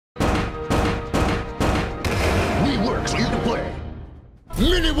we work so you can play.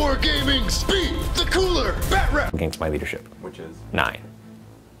 MiniWarGaming Speed, the cooler, Batrep. Against my leadership. Which is? 9.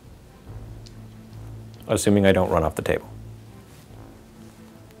 Assuming I don't run off the table.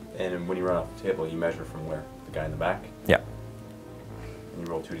 And when you run off the table, you measure from where? The guy in the back? Yeah. And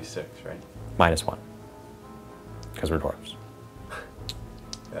you roll 2d6, right? -1. Because we're dwarves.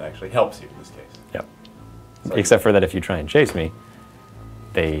 That actually helps you in this case. Yep. So Except for that if you try and chase me,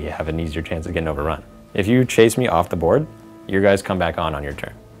 they have an easier chance of getting overrun. If you chase me off the board, your guys come back on your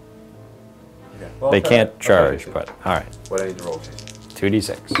turn. Okay. Well, They can't charge, but all right. What do I need to roll, Chase?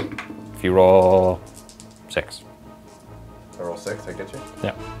 2d6. If you roll 6. I roll 6, I get you?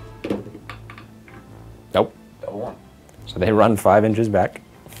 Yeah. Nope. Double 1. So they run 5 inches back.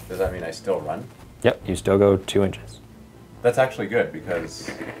 Does that mean I still run? Yep, you still go 2 inches. That's actually good because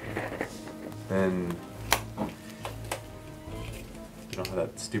then you don't have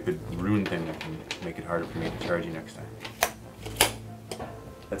that stupid rune thing that can make it harder for me to charge you next time.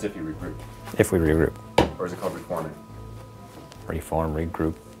 That's if you regroup. If we regroup. Or is it called reforming? Reform,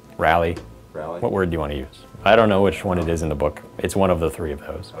 regroup, rally. Rally? What word do you want to use? I don't know which one it is in the book. It's one of the 3 of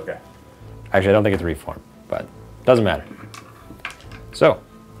those. Okay. Actually, I don't think it's reform, but doesn't matter. So,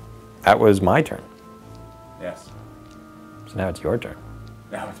 that was my turn. Yes. So now it's your turn.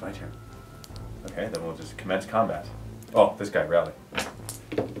 Now it's my turn. Okay, then we'll just commence combat. Oh, this guy, rally.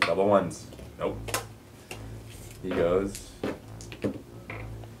 Double 1s. Nope. He goes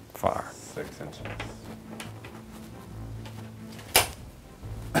Far. 6 inches.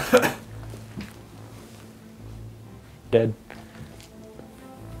 Dead.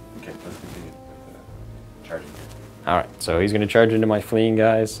 Okay, let's continue with the charging. All right, so he's going to charge into my fleeing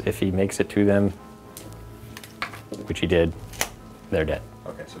guys. If he makes it to them, which he did, they're dead.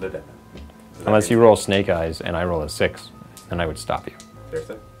 Okay, so they're dead. So Unless you roll snake eyes and I roll a 6, then I would stop you.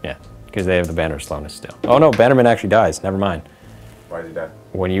 Seriously? Yeah, because they have the banner slowness still. Oh no, Bannerman actually dies. Never mind. Why is he dead?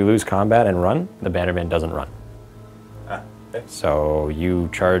 When you lose combat and run, the Bannerman doesn't run. Ah, okay. So you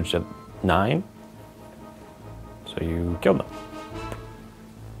charged at 9, so you killed them.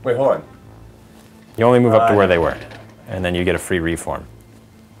 Wait, hold on. You only move up to where they were, and then you get a free reform,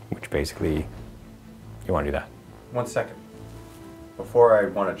 which basically, you want to do that. 1 second. Before I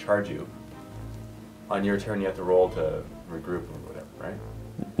want to charge you, on your turn you have to roll to regroup or whatever, right?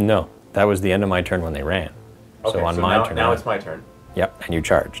 No, that was the end of my turn when they ran. Okay, so on so my now, turn. now it's my turn. Yep, and you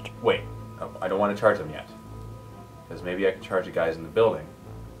charged. Wait, I don't want to charge them yet. Because maybe I can charge the guys in the building,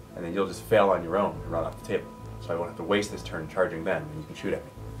 and then you'll just fail on your own and run off the table. So I won't have to waste this turn charging them, and you can shoot at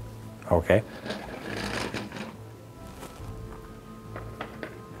me. Okay.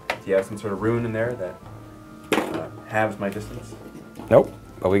 Do you have some sort of rune in there that halves my distance? Nope,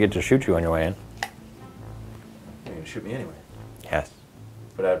 but we get to shoot you on your way in. You're going to shoot me anyway. Yes.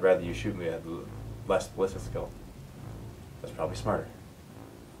 But I'd rather you shoot me at less ballistic skill. That's probably smarter.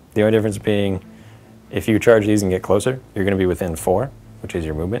 The only difference being, if you charge these and get closer, you're going to be within 4, which is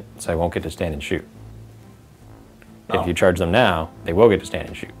your movement, so I won't get to stand and shoot. Oh. If you charge them now, they will get to stand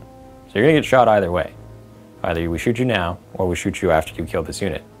and shoot. So you're going to get shot either way. Either we shoot you now, or we shoot you after you kill this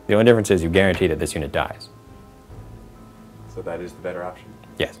unit. The only difference is you guarantee that this unit dies. So that is the better option?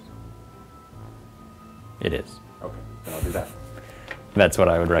 Yes. It is. Okay, then I'll do that. That's what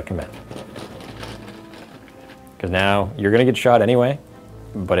I would recommend. Because now, you're going to get shot anyway,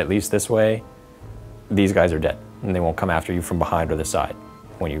 but at least this way, these guys are dead. And they won't come after you from behind or the side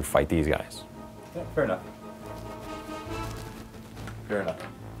when you fight these guys. Yeah, fair enough. Fair enough.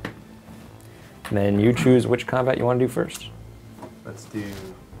 And then you choose which combat you want to do first. Let's do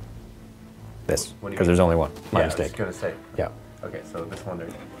This, What do you because mean? there's only one. My I was mistake. going to say. Yeah. Okay, so this one there.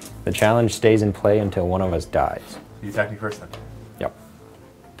 The challenge stays in play until one of us dies. You attack me first then. Yep.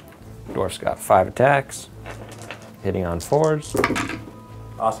 Dwarf's got 5 attacks, hitting on 4s.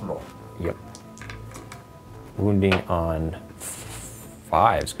 Awesome roll. Yep. Wounding on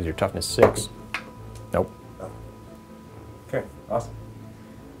 5s because your toughness 6. Nope. Oh. Okay, awesome.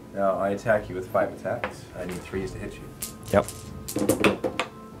 Now I attack you with 5 attacks. I need 3s to hit you. Yep.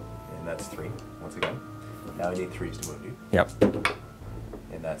 And that's 3, once again. Now I need 3s to wound you. Yep.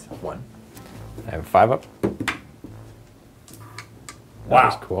 And that's 1. I have 5 up. Wow. That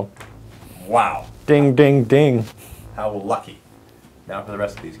was cool. Wow. Ding, ding, ding. How lucky. Now for the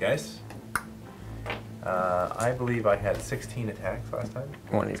rest of these guys. I believe I had 16 attacks last time.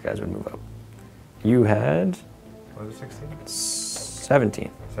 One of these guys would move up. You had Was it 16?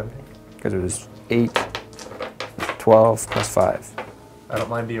 17. 17? Because it was 8, 12 plus 5. I don't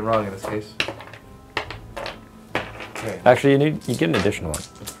mind being wrong in this case. Okay. Actually, you get an additional one.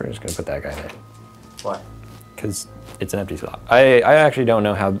 We're just going to put that guy there. Why? Because It's an empty slot. I actually don't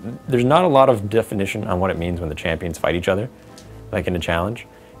know how, there's not a lot of definition on what it means when the champions fight each other, like in a challenge.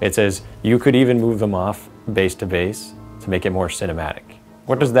 It says you could even move them off base to base to make it more cinematic.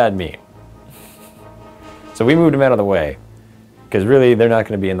 What does that mean? So we moved them out of the way, because really they're not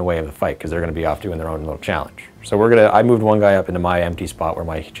going to be in the way of the fight, because they're going to be off doing their own little challenge. So I moved one guy up into my empty spot where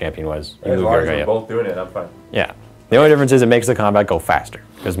my champion was. You As moved long your as guy we're up. both doing it, I'm fine. Yeah. The only difference is it makes the combat go faster.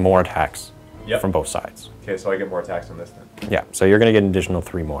 There's more attacks from both sides. Okay, so I get more attacks on this then. Yeah, so you're going to get an additional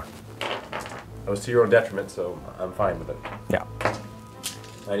 3 more. That was to your own detriment, so I'm fine with it. Yeah.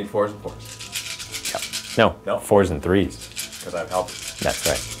 I need 4s and 4s. No, No. 4s and 3s. Because I have helpers. That's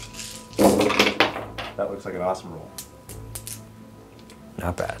right. That looks like an awesome roll.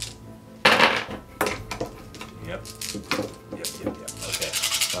 Not bad. Yep. Okay,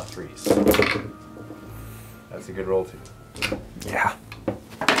 not 3s. That's a good roll too. Yeah.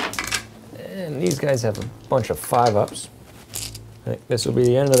 And these guys have a bunch of 5-ups. I think this will be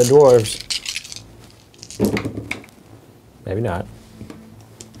the end of the dwarves. Maybe not.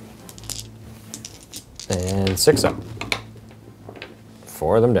 And 6-up.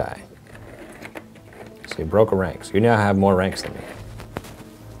 4 of them die. So you broke a rank. So you now have more ranks than me.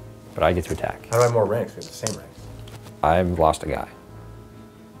 But I get to attack. How do I have more ranks? We have the same ranks. I've lost a guy.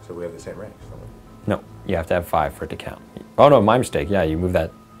 So we have the same ranks. No, you have to have 5 for it to count. Oh no, my mistake. Yeah, you move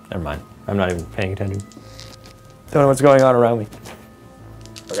that. Never mind. I'm not even paying attention. Don't know what's going on around me.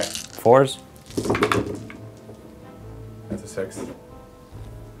 Okay. 4s. That's a 6.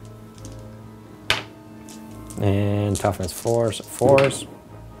 And toughness 4, so 4s.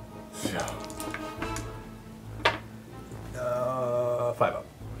 5 up.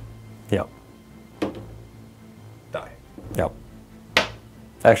 Yep. Die. Yep.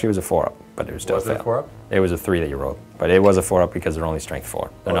 Actually, it was a 4-up, but it was still Was a it a fail. 4 up? It was a 3 that you rolled, but it was a 4-up because they're only strength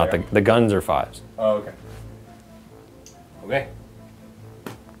 4. They're not the guns are 5s. Oh, okay. Okay.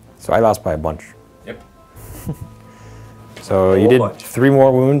 So I lost by a bunch. Yep. So A you whole did bunch. 3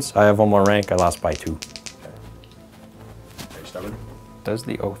 more wounds. I have 1 more rank. I lost by 2. Okay. Are you stubborn? Does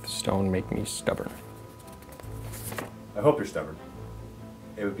the oath stone make me stubborn? I hope you're stubborn.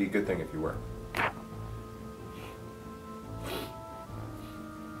 It would be a good thing if you were.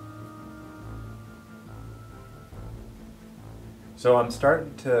 So I'm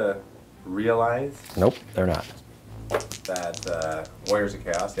starting to realize Nope, they're not. that Warriors of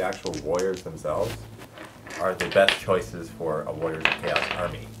Chaos, the actual warriors themselves, are the best choices for a Warriors of Chaos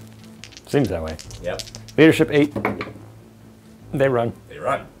army. Seems that way. Yep. Leadership 8. They run. They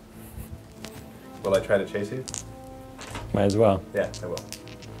run. Will I try to chase you? Might as well. Yeah, I will.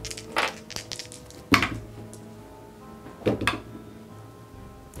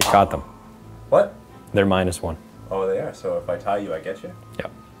 You caught them. What? They're -1. Oh, they are. So if I tie you, I get you?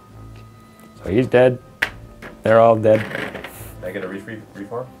 Yep. So he's dead. They're all dead. I get a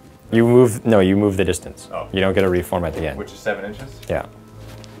reform? You move, no, you move the distance. Oh. You don't get a reform at the end. Which is 7 inches? Yeah.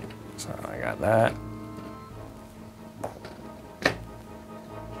 So I got that.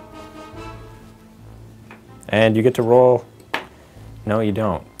 And you get to roll. No, you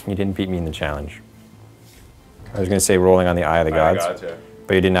don't. You didn't beat me in the challenge. I was going to say rolling on the Eye of the Gods, Gotcha.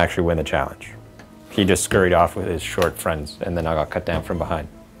 but you didn't actually win the challenge. He just scurried off with his short friends, and then I got cut down from behind.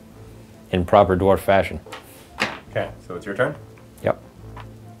 In proper dwarf fashion. Okay, so it's your turn? Yep.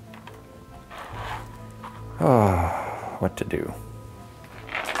 Oh, what to do?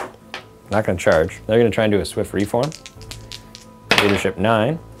 Not going to charge. They're going to try and do a swift reform. Leadership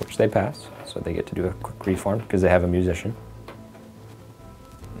 9, which they pass, so they get to do a quick reform because they have a musician.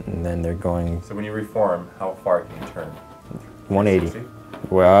 And then they're going So when you reform, how far can you turn? 180. 60?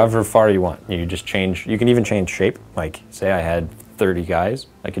 However far you want. You just change, you can even change shape. Like, say I had 30 guys,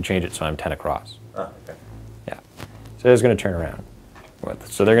 I could change it so I'm 10 across. Oh, okay. Yeah. So it's going to turn around.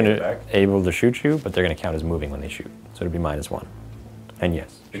 So they're going Back. to able to shoot you, but they're going to count as moving when they shoot. So it'll be -1. And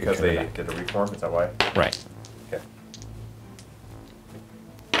yes. Because shoot they back. did a reform, is that why? Right. Okay.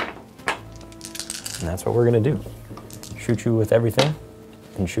 And that's what we're going to do. Shoot you with everything,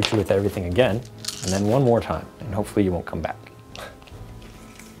 and shoot you with everything again, and then one more time, and hopefully you won't come back.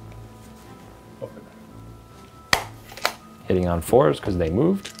 Hitting on 4s because they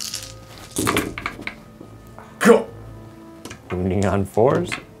moved. Go! Wounding on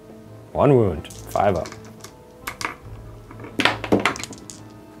 4s. 1 wound. 5 up.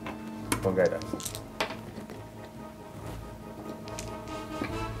 One guy dies.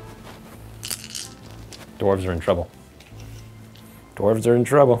 Dwarves are in trouble. Dwarves are in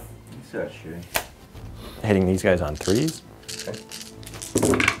trouble. You said shooting. Hitting these guys on 3s. Okay.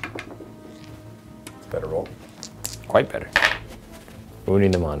 It's a better roll. Quite better.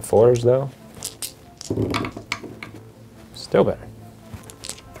 Wounding them on 4s though. Still better.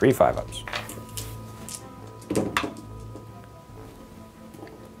 3 5-ups.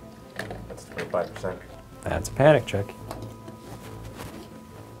 That's 25%. That's a panic check.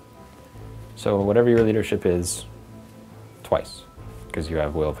 So whatever your leadership is, twice, because you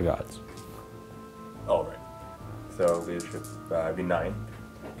have Will of the Gods. Oh, right. So leadership, I'd be 9.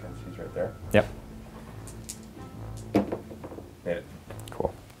 Okay, she's right there. Yep. Made it.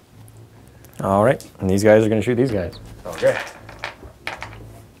 Cool. All right, and these guys are going to shoot these guys. Okay.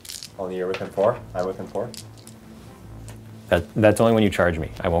 Only you're within 4? I'm within 4? That's only when you charge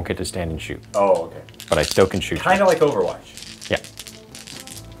me. I won't get to stand and shoot, Oh, okay. but I still can shoot you. Kind of like Overwatch. Yeah.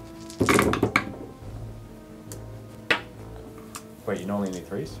 Wait, you only need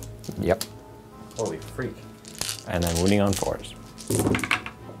 3s? Yep. Holy freak. And then wounding on 4s.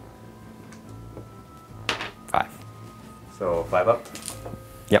 5. So 5 up?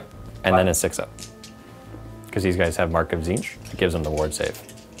 Yep. And then a 6-up. Because these guys have Mark of Zinch. It gives them the ward save.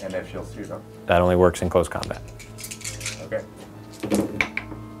 And if she'll shoot them? That only works in close combat. Okay.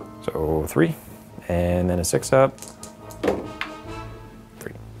 So 3. And then a 6-up.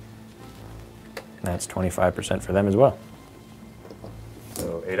 3. And that's 25% for them as well.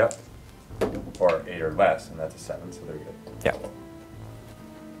 So 8 up? Or 8 or less, and that's a 7, so they're good. Yeah.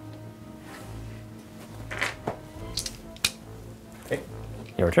 Okay.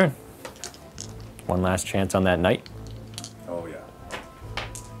 Your turn. One last chance on that knight. Oh, yeah.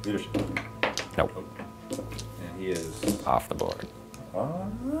 Leadership. Nope. And he is... Off the board.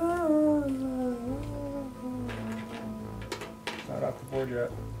 Not off the board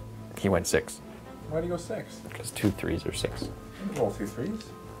yet. He went 6. Why'd he go 6? Because 2 3s are 6. I didn't roll 2 3s.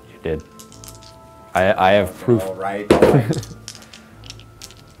 You did. I have proof. All right, all right.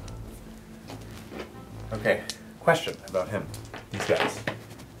 Okay, question about him. These guys.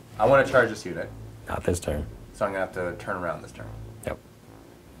 I want to charge this unit, Not this turn. so I'm going to have to turn around this turn. Yep.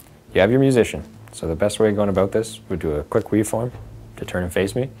 You have your musician. So the best way of going about this would do a quick reform to turn and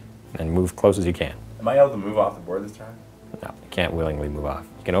face me, and move close as you can. Am I able to move off the board this turn? No, you can't willingly move off.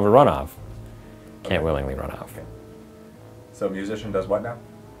 You can overrun off. Can't Okay. willingly run off. Okay. So musician does what now?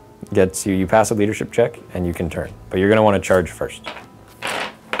 Gets you pass a leadership check, and you can turn. But you're going to want to charge first.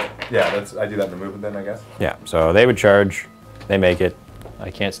 Yeah, I do that in the movement then, I guess. Yeah, so they would charge. They make it.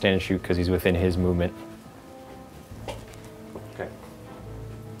 I can't stand and shoot because he's within his movement. Okay.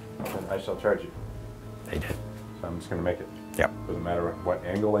 Then I shall charge you. They did. So I'm just going to make it. Yep. Doesn't matter what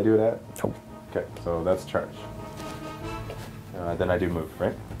angle I do it at? Nope. Okay, so that's charge. Then I do move,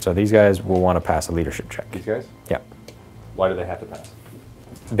 right? So these guys will want to pass a leadership check. These guys? Yep. Why do they have to pass?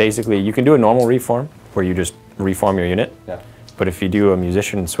 Basically, you can do a normal reform where you just reform your unit. Yeah. But if you do a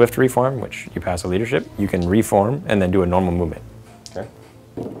musician swift reform, which you pass a leadership, you can reform and then do a normal movement. Okay.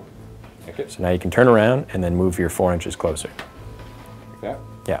 Okay. So now you can turn around and then move your 4 inches closer. Like that?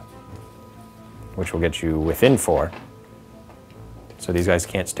 Yeah. Which will get you within 4. So these guys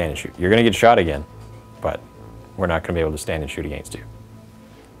can't stand and shoot. You're going to get shot again, but we're not going to be able to stand and shoot against you.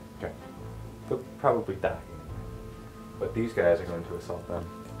 Okay. They'll probably die. But these guys are going to assault them.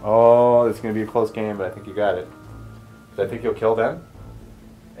 Oh, it's going to be a close game, but I think you got it. So I think you'll kill them,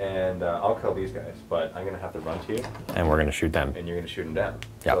 and I'll kill these guys, but I'm going to have to run to you, And we're going to shoot them. and you're going to shoot them down.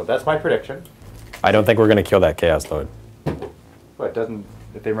 Yeah. So that's my prediction. I don't think we're going to kill that Chaos Lord. But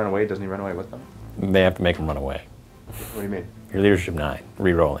if they run away, doesn't he run away with them? They have to make them run away. What do you mean? Your leadership 9,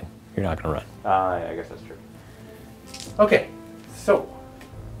 re-rolling. You're not going to run. I guess that's true. Okay, so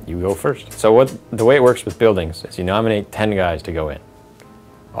You go first. So the way it works with buildings is you nominate 10 guys to go in.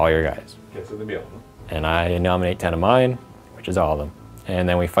 All your guys. get to the building. And I nominate 10 of mine, which is all of them. And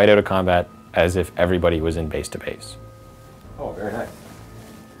then we fight out a combat as if everybody was in base to base. Oh, very nice.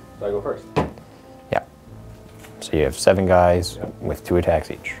 So I go first. Yeah. So you have 7 guys Yep. with 2 attacks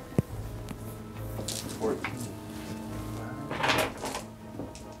each. 14.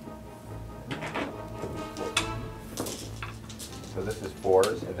 So this is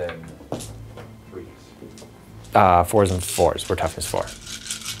 4s and then 3s. 4s and 4s. We're toughness 4.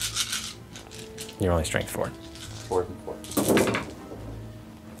 You're only strength 4. 4s and 4s.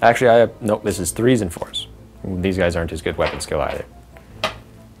 Actually, nope, this is 3s and 4s. These guys aren't as good weapon skill either.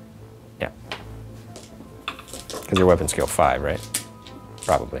 Yeah. Because your weapon skill 5, right?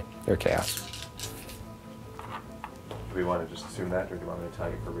 Probably. You're chaos. Do we want to just assume that, or do you want me to tell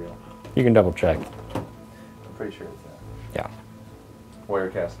you for real? You can double check. I'm pretty sure it's that. Yeah. Warrior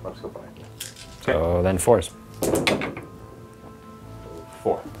cast, let's go by. So then 4s.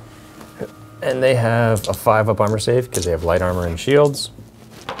 4. And they have a 5-up armor save because they have light armor and shields.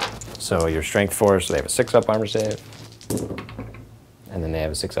 So your strength 4, so they have a 6-up armor save. And then they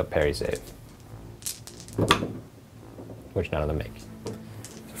have a 6-up parry save. which none of them make. So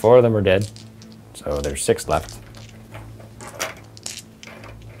 4 of them are dead, so there's 6 left.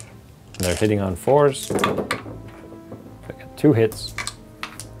 And they're hitting on 4s. So I got 2 hits,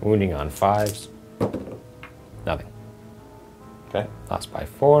 wounding on 5s, nothing. Okay. Lost by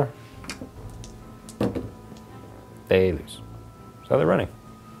 4. They lose. So they're running.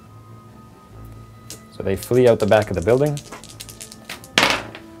 So they flee out the back of the building. So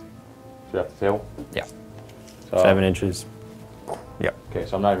you have to table? Yeah. So, 7 inches. Yep. Okay,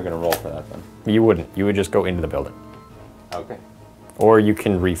 so I'm not even going to roll for that then. You wouldn't. You would just go into the building. Okay. Or you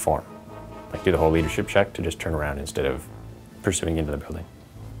can reform. Like do the whole leadership check to just turn around instead of pursuing into the building.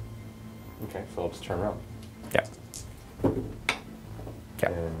 Okay, so I'll just turn around. Yeah. Yeah.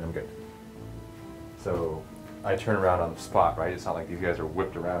 And I'm good. So I turn around on the spot, right? It's not like these guys are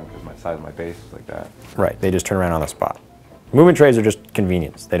whipped around because my size of my base is like that. Right. They just turn around on the spot. Movement trades are just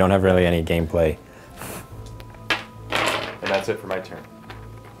convenience. They don't have really any gameplay. And that's it for my turn.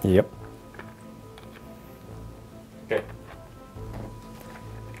 Yep. Okay.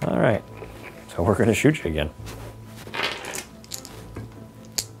 All right. So we're going to shoot you again.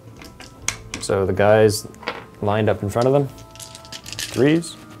 So the guys lined up in front of them.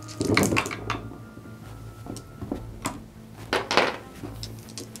 3s.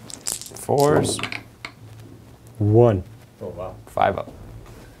 4s. 1. Oh, wow. 5 up.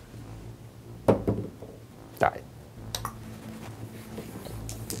 Died.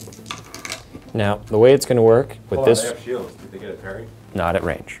 Now, the way it's going to work with Hold on, this... they have shields. Did they get a parry? Not at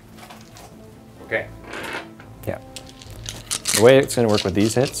range. Okay. Yeah. The way it's going to work with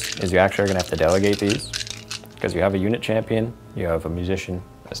these hits is you actually are going to have to delegate these because you have a unit champion, you have a musician,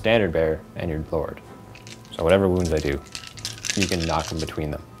 a standard bearer, and your lord. So whatever wounds I do, you can knock them between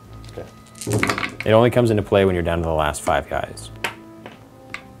them. Okay. It only comes into play when you're down to the last 5 guys.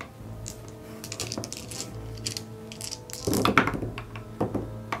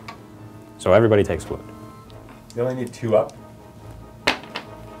 So everybody takes wound. You only need 2 up? I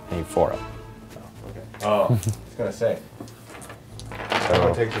need 4 up. Oh, okay. Oh, I was going to say.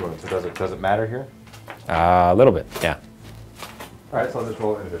 Everyone takes a wound, so does it matter here? A little bit, yeah. Alright, so I'll just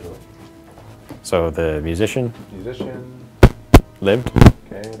roll it individually. So the musician Musician. lived,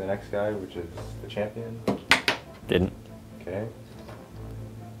 Okay, the next guy, which is the champion. didn't. Okay.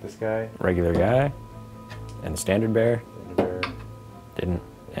 This guy. Regular guy, and the standard bearer, And the bear. didn't.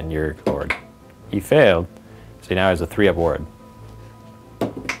 And your lord. He failed, so he now has a 3-up ward,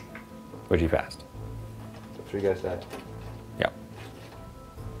 which he passed. So 3 guys died. Yep.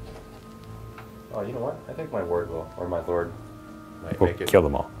 Oh, you know what? I think my ward will, or my lord might We'll make it. kill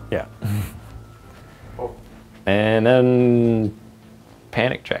them all. Yeah. Oh, And then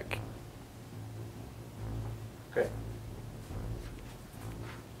panic check. okay.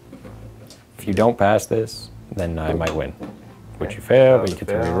 If you don't pass this, then I might win. Which you fail, but you get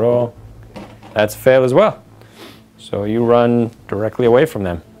to reroll. That's a fail as well. So you run directly away from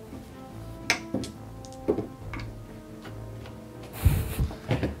them.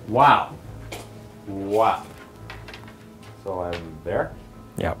 Wow. Wow. So I'm there?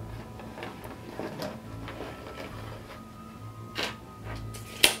 Yep.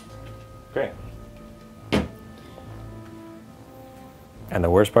 Okay. And the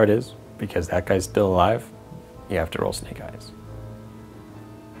worst part is, because that guy's still alive, you have to roll snake eyes.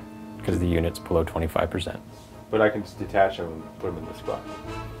 Because the unit's below 25%. But I can just detach him and put him in the spot.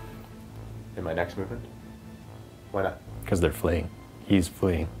 In my next movement? Why not? Because they're fleeing. He's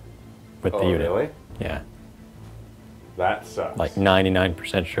fleeing with the Oh, unit. really? Yeah. That sucks. Like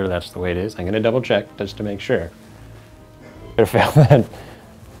 99% sure that's the way it is. I'm going to double check just to make sure. Better fail that.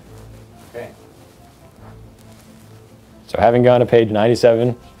 Okay. So having gone to page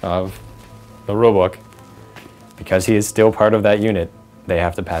 97 of the rulebook, because he is still part of that unit, they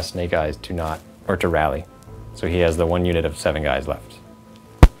have to pass Snake Eyes to not, or to rally. So he has the 1 unit of 7 guys left,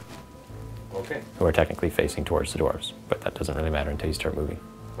 Okay. who are technically facing towards the dwarves, but that doesn't really matter until you start moving.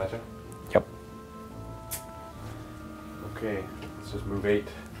 My turn? Yep. Okay. Let's just move 8.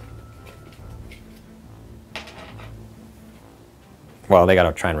 Well, they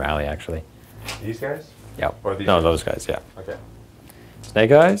gotta try and rally, actually. These guys? Yep. Or these No, guys? those guys, yeah. Okay.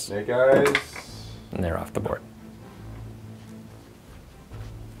 Snake Eyes, Snake Eyes. and they're off the board.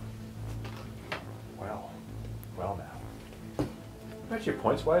 Well now. Bet you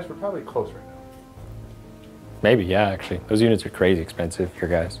points-wise, we're probably close right now. Maybe, yeah, actually. Those units are crazy expensive, your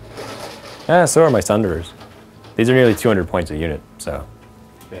guys. Ah, so are my Thunderers. These are nearly 200 points a unit, so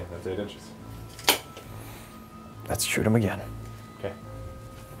Okay, that's 8 inches. let's shoot them again. Okay.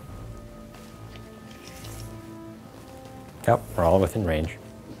 Yep, we're all within range.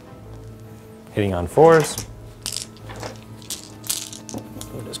 Hitting on 4s.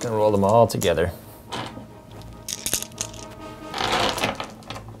 Just gonna roll them all together.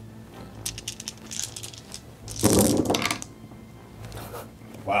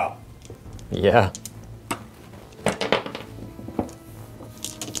 Wow. Yeah.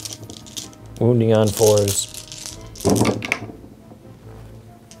 Wounding on 4s.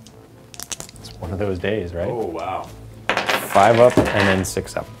 It's one of those days, right? Oh, wow. 5 up and then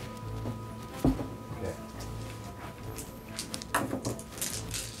 6 up. Okay.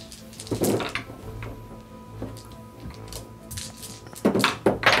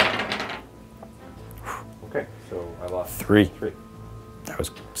 Okay, so I lost 3. 3. That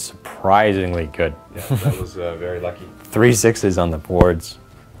was surprisingly good. Yeah, that was very lucky. 3 6s on the boards.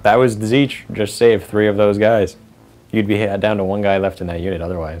 That was Zeech. Just saved 3 of those guys. You'd be down to 1 guy left in that unit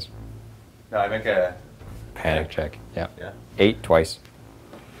otherwise. No, I make a Panic check. Yeah. Yeah. 8 twice.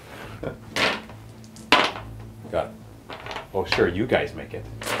 Got it. Oh, sure, you guys make it.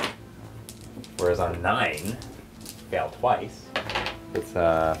 Whereas on 9, fail twice. It's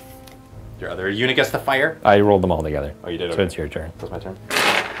your other unit gets the fire. I rolled them all together. Oh, you did. So Okay. it's your turn. That's my turn.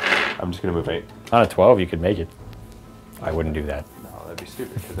 I'm just gonna move 8. On a 12, you could make it. I wouldn't do that. No, that'd be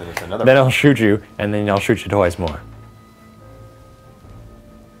stupid. Because then it's another. Then I'll shoot you, and then I'll shoot you twice more.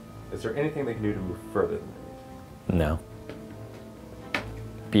 Is there anything they can do to move further than No.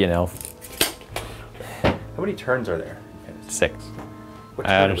 Be an elf. that? How many turns are there? 6. What I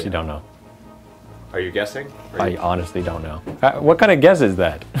turn are honestly we don't on? know. Are you guessing? Or I you- honestly don't know. What kind of guess is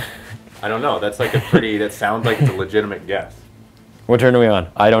that? I don't know. That's like a pretty. That sounds like it's a legitimate guess. What turn are we on?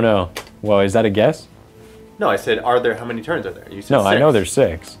 I don't know. Well, is that a guess? No, I said, are there? How many turns are there? You said No, I 6. know there's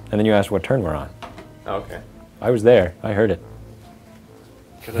 6. And then you asked what turn we're on. Oh, okay. I was there. I heard it.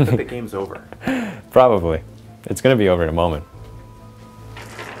 Because I think the game's over. Probably. It's going to be over in a moment.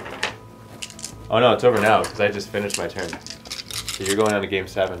 Oh no, it's over now because I just finished my turn. So you're going on to game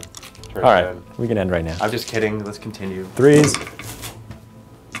 7. Turn All right. 7. We can end right now. I'm just kidding. Let's continue. 3s.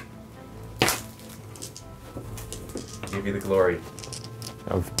 Give you the glory.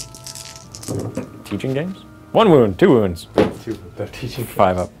 Of teaching games? 1 wound, 2 wounds. 2 of teaching.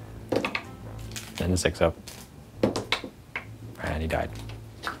 5 up. And a 6 up. And he died.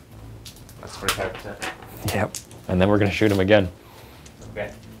 That's 25%. Yep. And then we're going to shoot him again.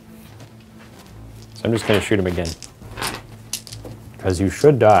 Okay. So I'm just going to shoot him again. Because you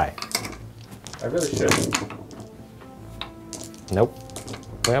should die. I really should. Nope.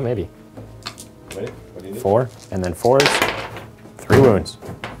 Well, maybe. Ready? What do you need? 4. And then 4s. 3 wounds.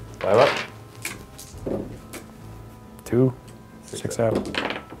 5 up. 2. 6 up.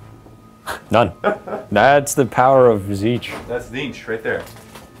 None. That's the power of Zeech. That's the inch right there.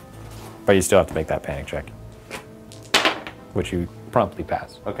 But you still have to make that panic check. Which you promptly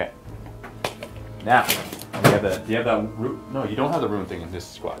pass. Okay. Now, do you have that root? No, you don't have the rune thing in this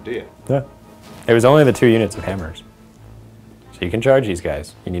squad, do you? Yeah. It was only the 2 units of hammers. So you can charge these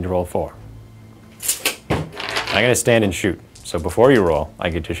guys. You need to roll 4. I'm going to stand and shoot. So before you roll, I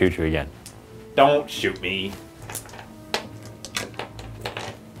get to shoot you again. Don't shoot me.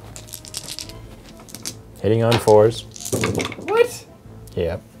 Hitting on 4s. What?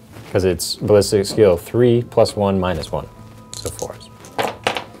 Yep. Because it's ballistic skill 3 plus 1 minus 1. So 4s.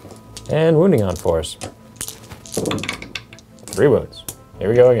 And wounding on 4s. 3 wounds. Here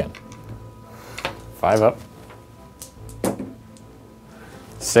we go again. 5 up.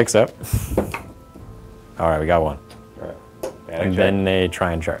 6 up. All right, we got 1. All right. Panic And check. then they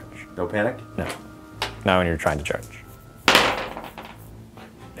try and charge. No panic. No. Not when you're trying to charge.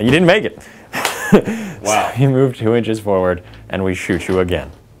 And you didn't make it. Wow. So you move 2 inches forward, and we shoot you again.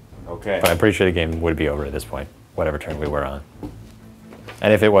 Okay. But I'm pretty sure the game would be over at this point, whatever turn we were on.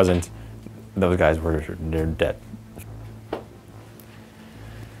 And if it wasn't, those guys they're dead.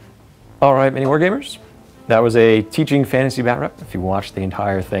 All right, MiniWarGamers. That was a teaching fantasy Batrep. If you watched the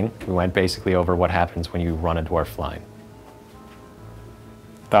entire thing, we went basically over what happens when you run a dwarf flying.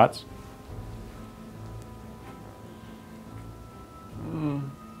 Thoughts?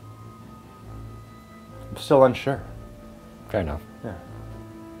 I'm still unsure. Fair enough. Yeah.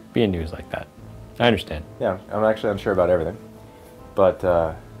 Being news like that. I understand. Yeah, I'm actually unsure about everything. But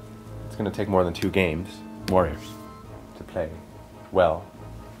it's going to take more than 2 games Warriors. to play well.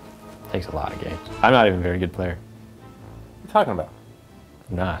 Takes a lot of games. I'm not even a very good player. What are you talking about?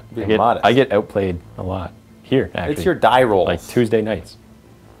 I'm not. Being modest. I get outplayed a lot. Here, actually. It's your die rolls. Like Tuesday nights.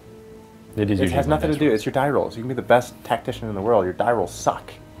 It is It usually has my nothing to best do. one. It's your die rolls. You can be the best tactician in the world. Your die rolls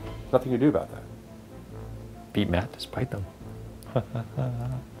suck. Nothing to do about that. Beat Matt despite them.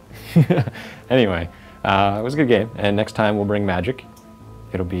 Anyway, it was a good game. And next time we'll bring magic.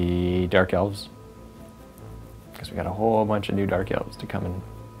 It'll be Dark Elves. Because we got a whole bunch of new Dark Elves to come and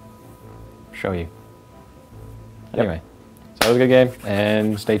show you. Anyway, so that was a good game,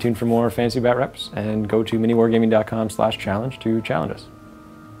 and stay tuned for more fantasy bat reps, and go to miniwargaming.com/challenge to challenge us.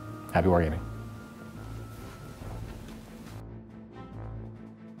 Happy wargaming.